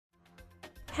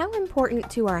How important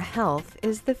to our health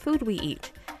is the food we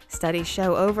eat? Studies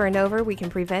show over and over we can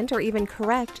prevent or even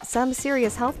correct some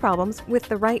serious health problems with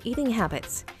the right eating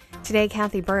habits. Today,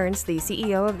 Cathy Burns, the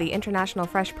CEO of the International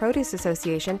Fresh Produce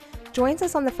Association, joins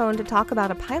us on the phone to talk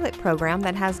about a pilot program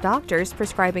that has doctors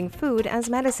prescribing food as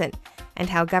medicine and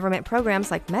how government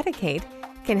programs like Medicaid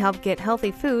can help get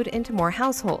healthy food into more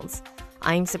households.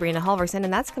 I'm Sabrina Halvorson,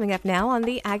 and that's coming up now on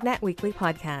the AgNet Weekly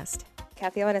podcast.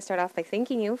 Cathy, I want to start off by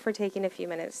thanking you for taking a few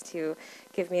minutes to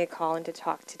give me a call and to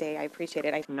talk today. I appreciate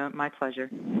it. No, my pleasure.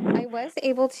 I was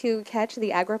able to catch the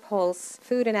AgriPulse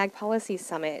Food and Ag Policy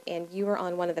Summit, and you were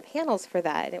on one of the panels for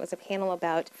that, and it was a panel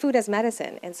about food as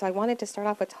medicine. And so I wanted to start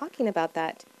off with talking about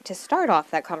that, to start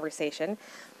off that conversation.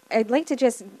 I'd like to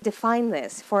just define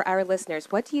this for our listeners.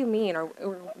 What do you mean, or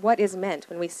what is meant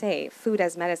when we say food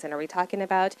as medicine? Are we talking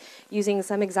about using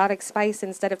some exotic spice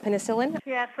instead of penicillin?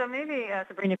 Yeah, so maybe,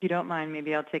 Sabrina, if you don't mind,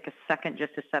 maybe I'll take a second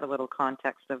just to set a little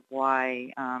context of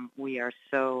why we are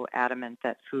so adamant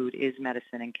that food is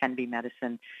medicine and can be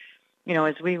medicine. You know,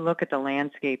 as we look at the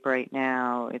landscape right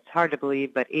now, it's hard to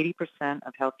believe, but 80%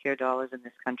 of healthcare dollars in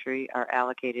this country are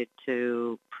allocated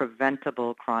to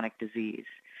preventable chronic disease.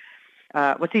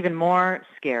 What's even more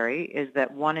scary is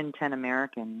that 1 in 10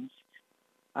 Americans,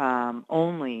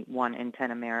 only 1 in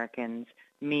 10 Americans,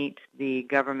 meet the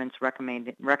government's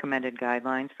recommended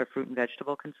guidelines for fruit and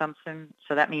vegetable consumption.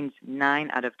 So that means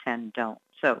 9 out of 10 don't.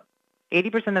 So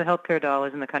 80% of the healthcare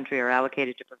dollars in the country are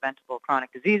allocated to preventable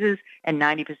chronic diseases, and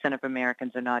 90% of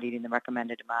Americans are not eating the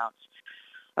recommended amounts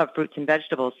of fruits and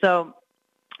vegetables. So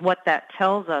what that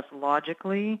tells us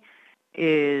logically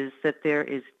is that there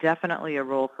is definitely a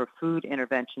role for food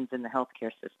interventions in the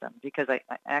healthcare system, because I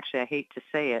hate to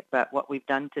say it, but what we've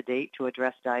done to date to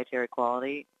address dietary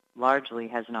quality largely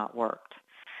has not worked.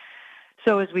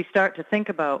 So as we start to think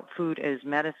about food as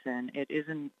medicine, it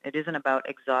isn't about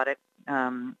exotic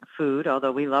food,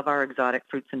 although we love our exotic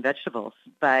fruits and vegetables,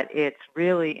 but it's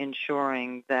really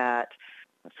ensuring that,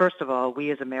 first of all, we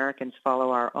as Americans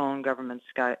follow our own government's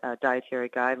dietary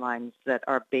guidelines that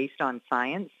are based on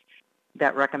science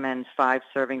that recommends 5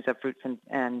 servings of fruits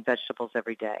and vegetables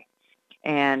every day.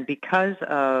 And because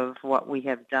of what we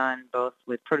have done both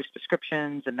with produce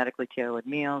prescriptions and medically tailored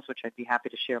meals, which I'd be happy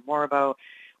to share more about,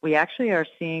 we actually are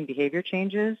seeing behavior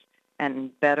changes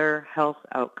and better health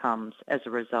outcomes as a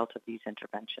result of these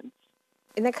interventions.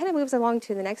 And that kind of moves along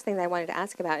to the next thing that I wanted to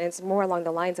ask about, and it's more along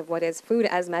the lines of what is food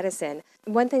as medicine.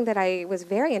 One thing that I was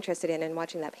very interested in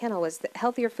watching that panel was the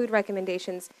healthier food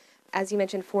recommendations, as you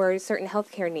mentioned, for certain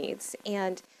healthcare needs.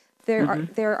 And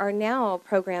there are now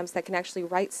programs that can actually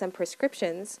write some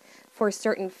prescriptions for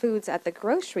certain foods at the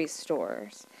grocery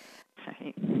stores.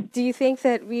 Right. Do you think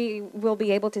that we will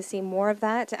be able to see more of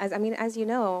that? As you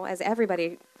know, as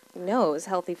everybody knows,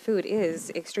 healthy food is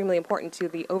extremely important to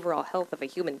the overall health of a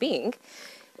human being.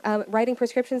 Writing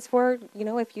prescriptions for,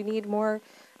 if you need more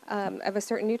of a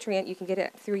certain nutrient, you can get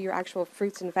it through your actual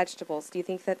fruits and vegetables. Do you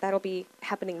think that that'll be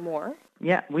happening more?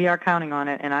 Yeah, we are counting on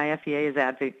it, and IFEA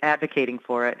is advocating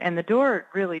for it. And the door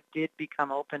really did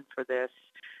become open for this.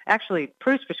 Actually,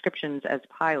 produce prescriptions as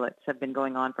pilots have been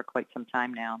going on for quite some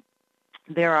time now.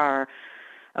 There are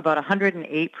about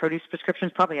 108 produce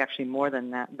prescriptions, probably actually more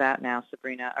than that now,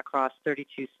 Sabrina, across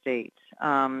 32 states.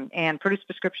 And produce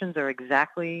prescriptions are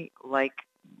exactly like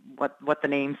what the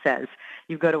name says.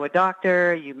 You go to a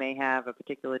doctor, you may have a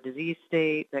particular disease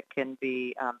state that can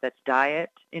be that's diet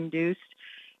induced,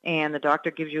 and the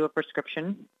doctor gives you a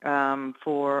prescription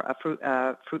for a fruit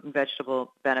and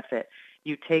vegetable benefit.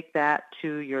 You take that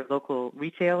to your local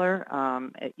retailer,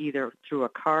 either through a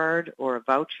card or a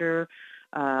voucher,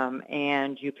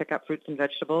 and you pick up fruits and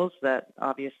vegetables that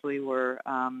obviously were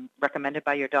recommended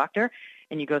by your doctor,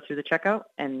 and you go through the checkout,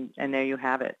 and there you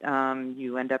have it.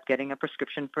 You end up getting a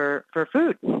prescription for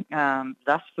food.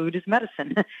 Thus, food is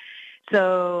medicine.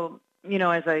 So,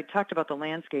 as I talked about the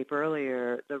landscape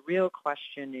earlier, the real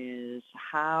question is,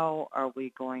 how are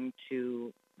we going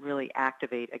to really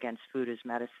activate against food as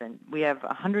medicine? We have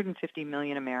 150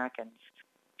 million Americans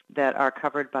that are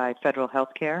covered by federal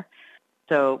health care.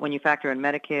 So when you factor in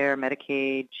Medicare,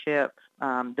 Medicaid, CHIP,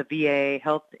 the VA,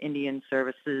 Health Indian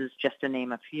Services, just to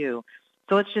name a few.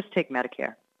 So let's just take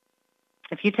Medicare.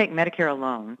 If you take Medicare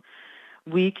alone,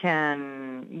 we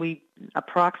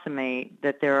approximate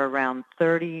that there are around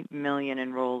 30 million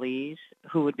enrollees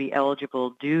who would be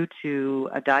eligible due to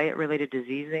a diet-related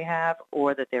disease they have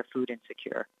or that they're food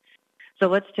insecure. So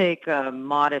let's take a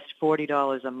modest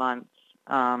 $40 a month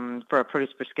for a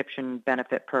produce prescription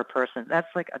benefit per person. That's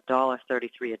like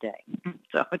 $1.33 a day.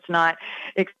 So it's not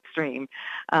extreme.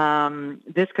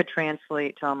 This could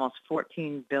translate to almost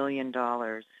 $14 billion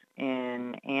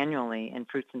in annually in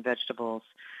fruits and vegetables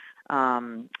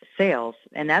sales,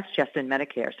 and that's just in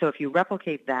Medicare. So if you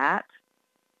replicate that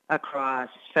across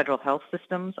federal health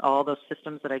systems, all those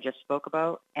systems that I just spoke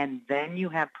about, and then you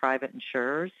have private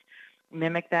insurers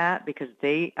mimic that because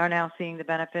they are now seeing the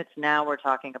benefits. Now we're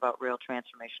talking about real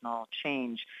transformational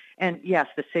change. And yes,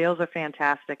 the sales are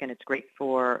fantastic, and it's great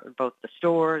for both the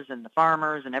stores and the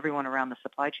farmers and everyone around the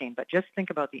supply chain, but just think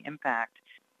about the impact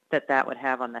that that would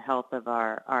have on the health of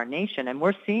our nation. And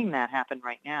we're seeing that happen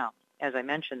right now. As I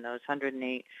mentioned, those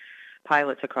 108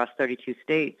 pilots across 32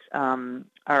 states are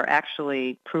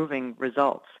actually proving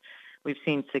results. We've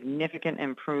seen significant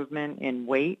improvement in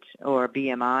weight or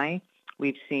BMI.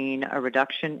 We've seen a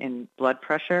reduction in blood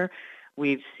pressure.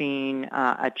 We've seen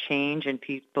a change in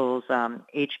people's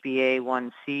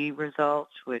HbA1c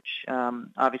results, which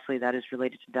obviously that is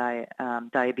related to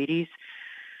diabetes.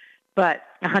 But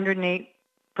 108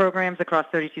 programs across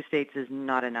 32 states is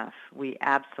not enough. We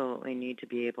absolutely need to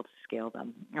be able to scale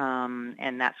them,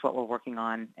 and that's what we're working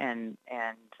on. And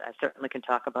I certainly can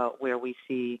talk about where we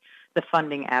see the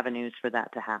funding avenues for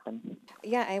that to happen.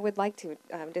 Yeah, I would like to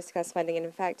discuss funding. And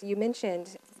in fact, you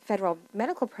mentioned federal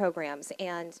medical programs,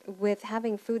 and with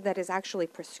having food that is actually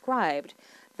prescribed,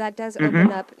 that does open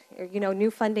up,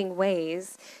 new funding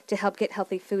ways to help get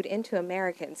healthy food into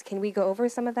Americans. Can we go over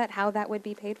some of that, how that would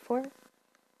be paid for?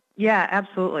 Yeah,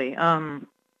 absolutely.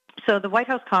 So the White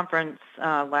House conference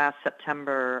last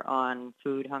September on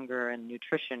food, hunger, and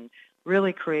nutrition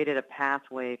really created a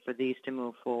pathway for these to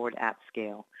move forward at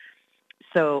scale.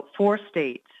 So 4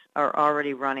 states are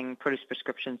already running produce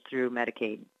prescriptions through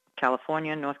Medicaid: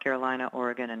 California, North Carolina,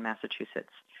 Oregon, and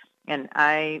Massachusetts. And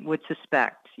I would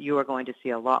suspect you are going to see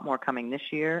a lot more coming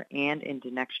this year and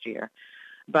into next year.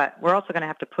 But we're also going to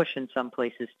have to push in some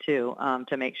places, too,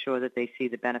 to make sure that they see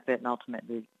the benefit and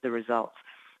ultimately the results.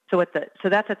 So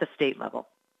that's at the state level.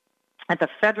 At the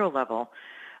federal level,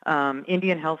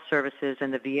 Indian Health Services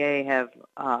and the VA have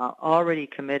already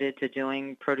committed to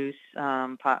doing produce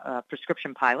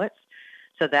prescription pilots.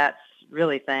 So that's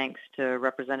really thanks to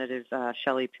Representative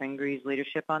Shelley Pingree's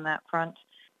leadership on that front.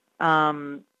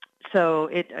 So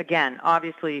it, again,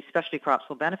 obviously, specialty crops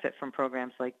will benefit from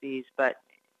programs like these, but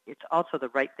it's also the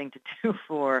right thing to do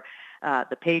for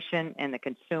the patient and the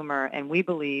consumer, and we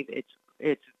believe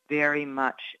it's very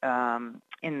much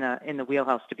in the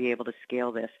wheelhouse to be able to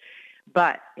scale this.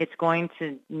 But it's going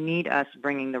to need us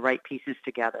bringing the right pieces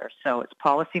together. So it's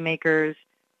policymakers,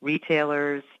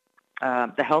 retailers,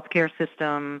 the healthcare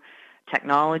system,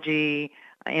 technology,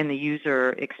 and the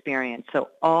user experience. So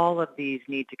all of these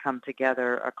need to come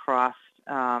together across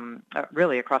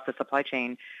the supply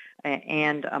chain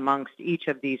and amongst each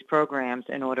of these programs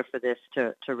in order for this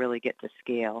to really get to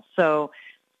scale. So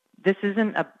this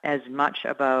isn't as much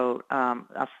about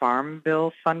a farm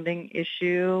bill funding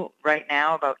issue. Right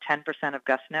now, about 10% of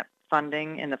GusNet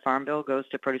funding in the farm bill goes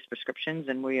to produce prescriptions,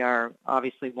 and we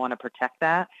obviously want to protect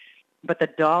that. But the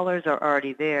dollars are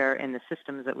already there in the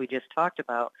systems that we just talked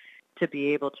about to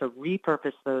be able to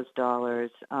repurpose those dollars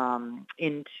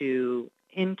into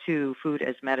food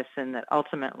as medicine that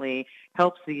ultimately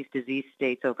helps these disease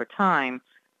states over time,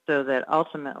 so that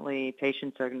ultimately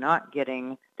patients are not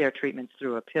getting their treatments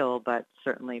through a pill, but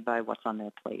certainly by what's on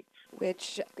their plates.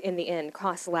 Which, in the end,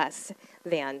 costs less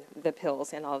than the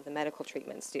pills and all of the medical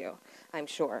treatments do, I'm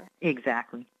sure.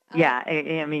 Exactly. Yeah,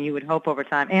 I mean, you would hope over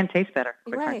time, and taste better,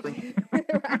 quite frankly. Right.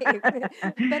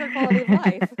 Better quality of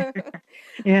life.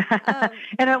 Yeah.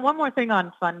 And one more thing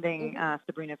on funding,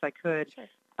 Sabrina, if I could. Sure.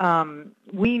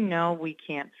 We know we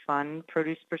can't fund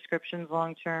produce prescriptions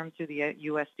long-term through the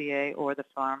USDA or the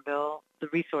Farm Bill. The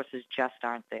resources just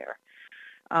aren't there.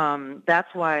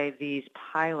 That's why these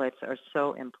pilots are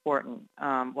so important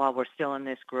while we're still in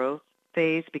this growth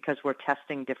phase, because we're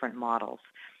testing different models.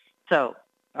 So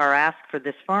our ask for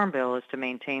this Farm Bill is to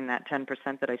maintain that 10%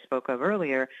 that I spoke of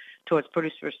earlier towards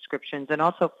produce prescriptions, and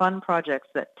also fund projects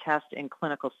that test in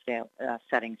clinical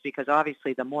settings, because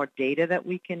obviously the more data that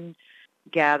we can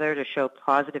gather to show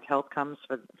positive health outcomes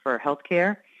for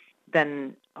healthcare,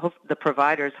 then the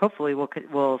providers hopefully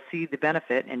will see the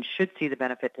benefit and should see the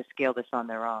benefit to scale this on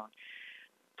their own.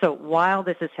 So while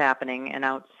this is happening and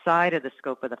outside of the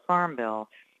scope of the Farm Bill,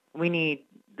 we need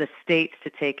the states to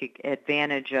take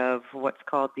advantage of what's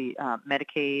called the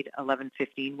Medicaid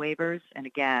 1115 waivers. And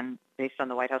again, based on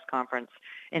the White House conference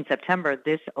in September,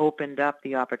 this opened up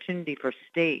the opportunity for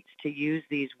states to use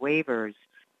these waivers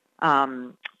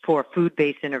for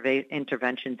food-based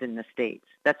interventions in the states.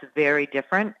 That's very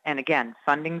different. And again,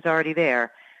 funding's already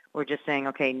there. We're just saying,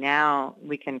 okay, now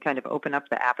we can kind of open up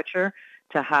the aperture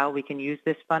to how we can use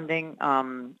this funding.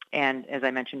 And as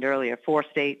I mentioned earlier, 4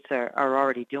 states are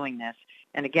already doing this.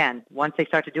 And again, once they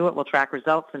start to do it, we'll track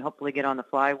results and hopefully get on the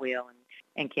flywheel,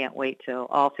 and can't wait till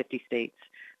all 50 states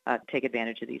take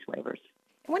advantage of these waivers.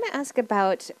 I want to ask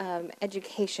about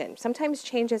education. Sometimes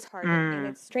change is hard, and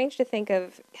it's strange to think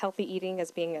of healthy eating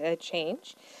as being a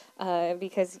change,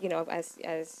 because,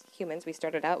 as humans, we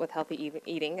started out with healthy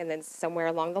eating, and then somewhere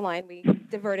along the line, we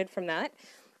diverted from that.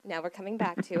 Now we're coming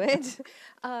back to it.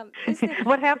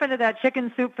 What happened to that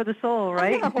chicken soup for the soul,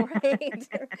 right? I know, right?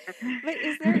 But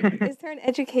is there an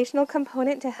educational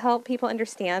component to help people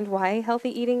understand why healthy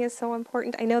eating is so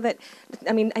important? I know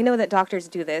that doctors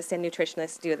do this and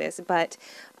nutritionists do this, but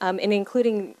in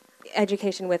including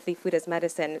education with the food as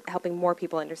medicine, helping more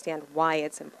people understand why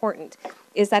it's important.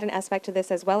 Is that an aspect to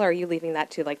this as well, or are you leaving that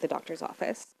to the doctor's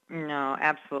office? No,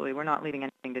 absolutely. We're not leaving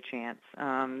anything to chance. The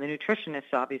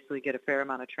nutritionists obviously get a fair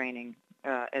amount of training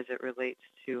as it relates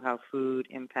to how food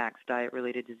impacts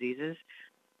diet-related diseases,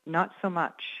 not so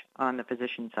much on the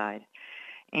physician side.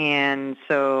 And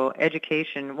so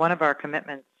education, one of our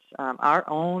commitments, our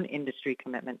own industry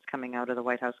commitments coming out of the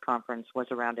White House conference was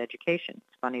around education.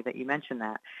 It's funny that you mentioned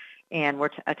that. And we're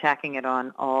attacking it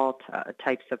on all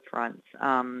types of fronts,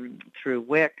 through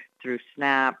WIC, through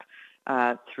SNAP,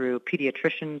 through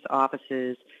pediatricians'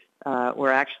 offices.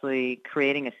 We're actually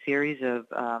creating a series of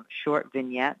short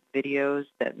vignette videos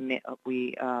that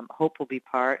we hope will be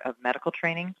part of medical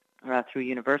training through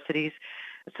universities.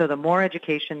 So the more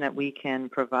education that we can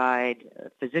provide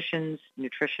physicians,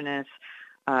 nutritionists,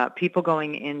 people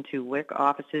going into WIC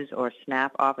offices or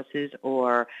SNAP offices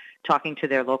or talking to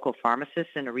their local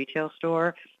pharmacists in a retail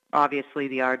store. Obviously,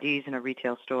 the RDs in a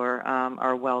retail store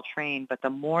are well trained, but the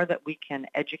more that we can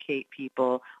educate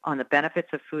people on the benefits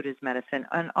of food as medicine,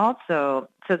 and also,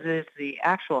 so there's the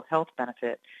actual health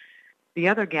benefit. The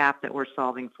other gap that we're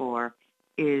solving for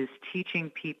is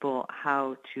teaching people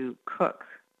how to cook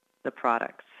the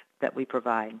products that we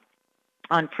provide.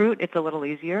 On fruit, it's a little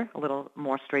easier, a little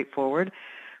more straightforward.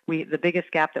 The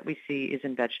biggest gap that we see is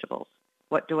in vegetables.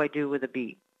 What do I do with a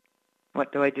beet?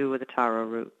 What do I do with a taro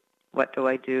root? What do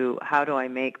I do? How do I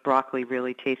make broccoli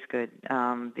really taste good?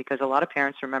 Because a lot of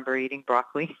parents remember eating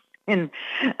broccoli in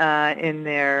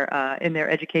their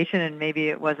education, and maybe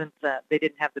it wasn't they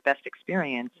didn't have the best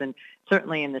experience. And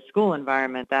certainly in the school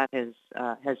environment, that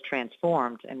has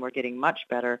transformed, and we're getting much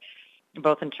better,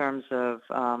 both in terms of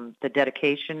the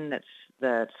dedication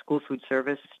that school food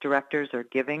service directors are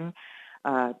giving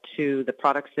to the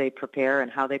products they prepare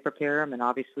and how they prepare them. And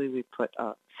obviously we put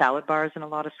salad bars in a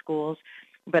lot of schools,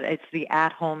 but it's the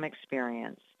at-home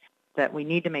experience that we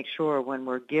need to make sure when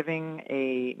we're giving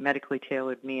a medically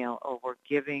tailored meal or we're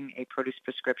giving a produce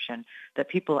prescription that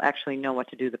people actually know what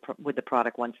to do with the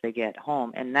product once they get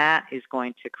home. And that is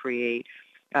going to create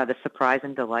the surprise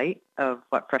and delight of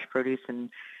what fresh produce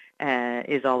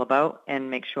is all about,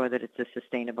 and make sure that it's a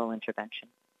sustainable intervention.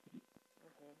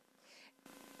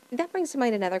 That brings to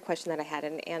mind another question that I had,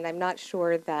 and I'm not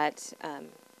sure that,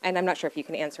 and I'm not sure if you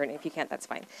can answer it, and if you can't, that's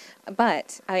fine.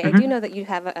 But I do know that you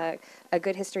have a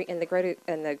good history in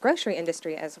the grocery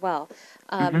industry as well.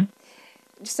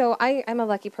 So I'm a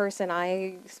lucky person.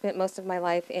 I spent most of my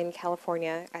life in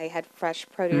California. I had fresh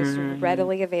produce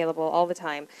readily available all the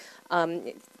time.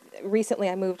 Recently,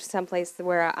 I moved someplace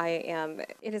where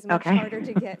it is much harder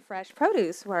to get fresh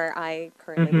produce where I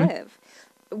currently live.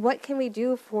 What can we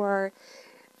do for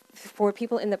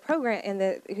people in the program,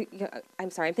 I'm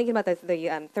thinking about the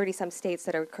 30-some states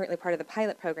that are currently part of the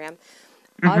pilot program.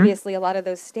 Obviously, a lot of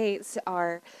those states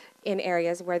are in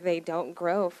areas where they don't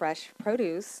grow fresh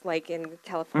produce, like in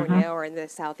California or in the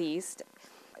Southeast.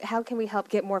 How can we help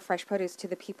get more fresh produce to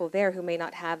the people there who may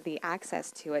not have the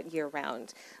access to it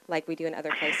year-round, like we do in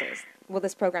other places? Will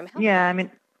this program help?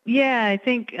 I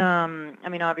think,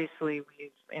 obviously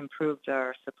we've improved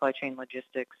our supply chain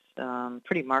logistics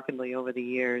pretty markedly over the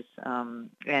years,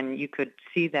 and you could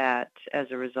see that as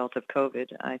a result of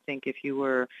COVID. I think if you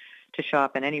were to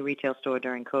shop in any retail store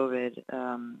during COVID,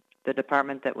 the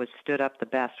department that was stood up the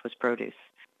best was produce.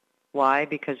 Why?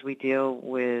 Because we deal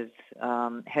with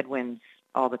headwinds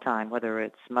all the time, whether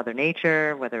it's Mother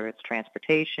Nature, whether it's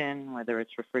transportation, whether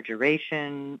it's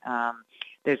refrigeration.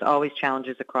 There's always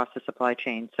challenges across the supply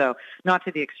chain. So not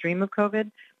to the extreme of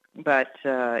COVID, but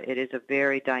it is a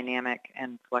very dynamic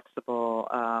and flexible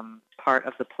part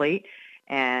of the plate,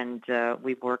 and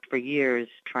we've worked for years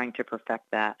trying to perfect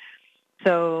that.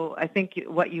 So I think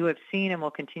what you have seen and will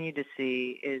continue to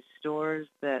see is stores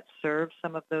that serve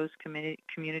some of those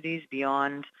communities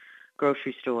beyond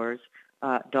grocery stores,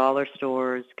 dollar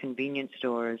stores, convenience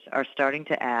stores are starting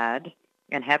to add,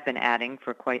 and have been adding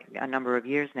for quite a number of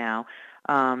years now,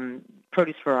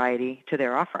 produce variety to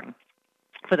their offering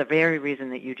for the very reason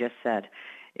that you just said.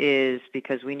 is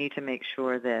because we need to make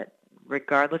sure that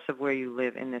regardless of where you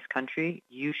live in this country,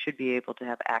 you should be able to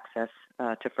have access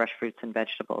to fresh fruits and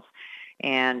vegetables.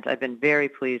 And I've been very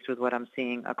pleased with what I'm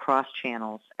seeing across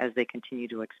channels as they continue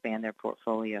to expand their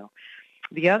portfolio.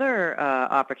 The other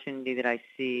opportunity that I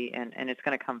see, and it's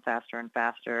going to come faster and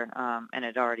faster, and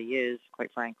it already is,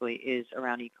 quite frankly, is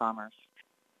around e-commerce.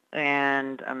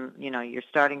 And, you're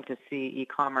starting to see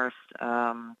e-commerce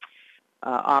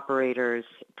operators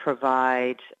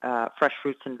provide fresh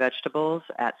fruits and vegetables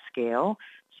at scale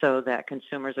so that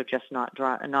consumers are just not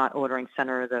ordering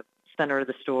center of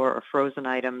the store or frozen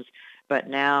items, but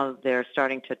now they're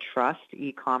starting to trust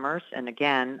e-commerce. And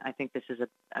again, I think this is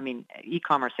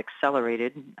e-commerce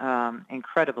accelerated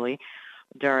incredibly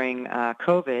during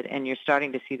COVID, and you're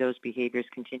starting to see those behaviors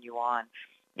continue on.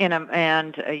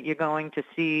 And you're going to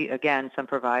see, again, some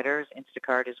providers.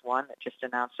 Instacart is one that just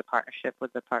announced a partnership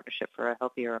with the Partnership for a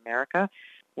Healthier America,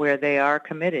 where they are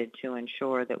committed to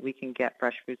ensure that we can get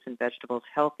fresh fruits and vegetables,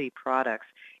 healthy products,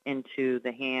 into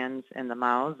the hands and the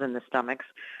mouths and the stomachs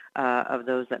of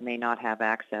those that may not have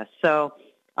access. So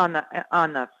on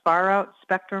the far out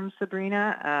spectrum,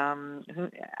 Sabrina,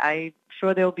 I'm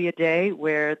sure there'll be a day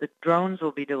where the drones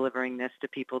will be delivering this to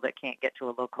people that can't get to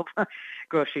a local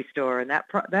grocery store, and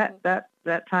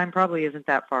that time probably isn't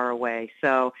that far away.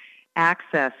 So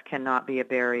access cannot be a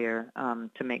barrier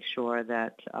to make sure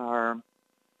that our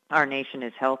nation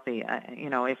is healthy.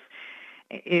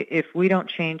 If we don't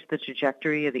change the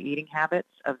trajectory of the eating habits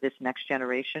of this next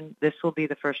generation, this will be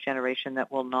the first generation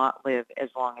that will not live as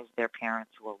long as their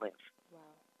parents will live. Wow.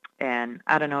 And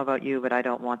I don't know about you, but I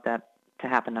don't want that to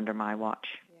happen under my watch.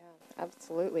 Yeah,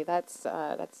 absolutely. That's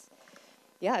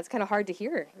it's kind of hard to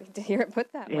hear it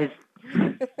put that way.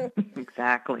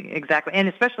 Exactly. And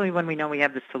especially when we know we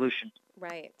have the solution.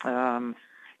 Right.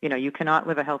 You cannot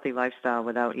live a healthy lifestyle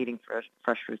without eating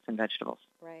fresh fruits and vegetables.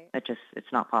 Right.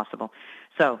 It's not possible.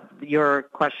 So your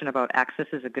question about access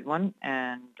is a good one,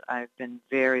 and I've been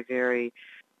very, very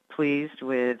pleased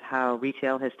with how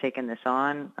retail has taken this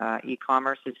on.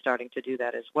 E-commerce is starting to do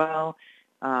that as well,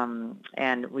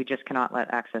 and we just cannot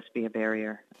let access be a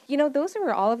barrier. Those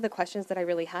are all of the questions that I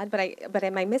really had, but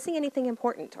am I missing anything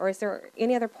important, or is there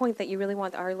any other point that you really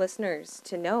want our listeners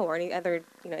to know, or any other,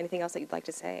 anything else that you'd like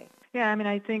to say? Yeah,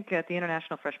 I think at the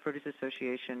International Fresh Produce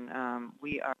Association,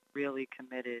 we are really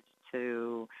committed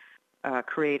to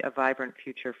create a vibrant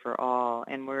future for all.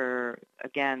 And we're,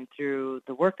 again, through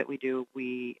the work that we do,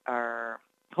 we are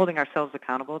holding ourselves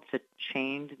accountable to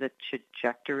change the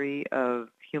trajectory of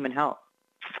human health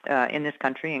in this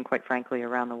country and, quite frankly,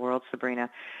 around the world, Sabrina.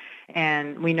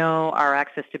 And we know our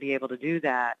access to be able to do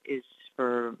that is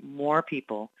for more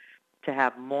people to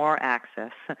have more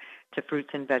access to fruits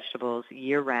and vegetables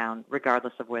year-round,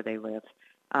 regardless of where they live.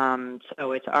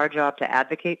 So it's our job to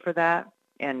advocate for that,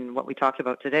 and what we talked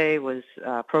about today was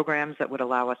programs that would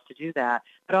allow us to do that,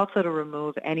 but also to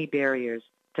remove any barriers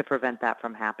to prevent that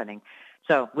from happening.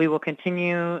 So we will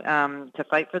continue to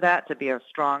fight for that, to be a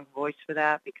strong voice for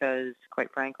that, because,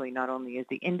 quite frankly, not only is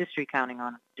the industry counting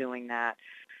on doing that,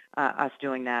 us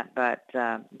doing that, but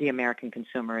the American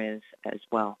consumer is as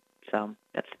well. So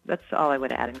that's all I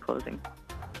would add in closing.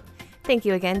 Thank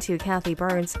you again to Cathy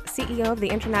Burns, CEO of the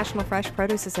International Fresh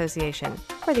Produce Association.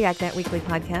 For the AgNet Weekly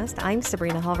Podcast, I'm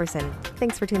Sabrina Halvorson.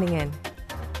 Thanks for tuning in.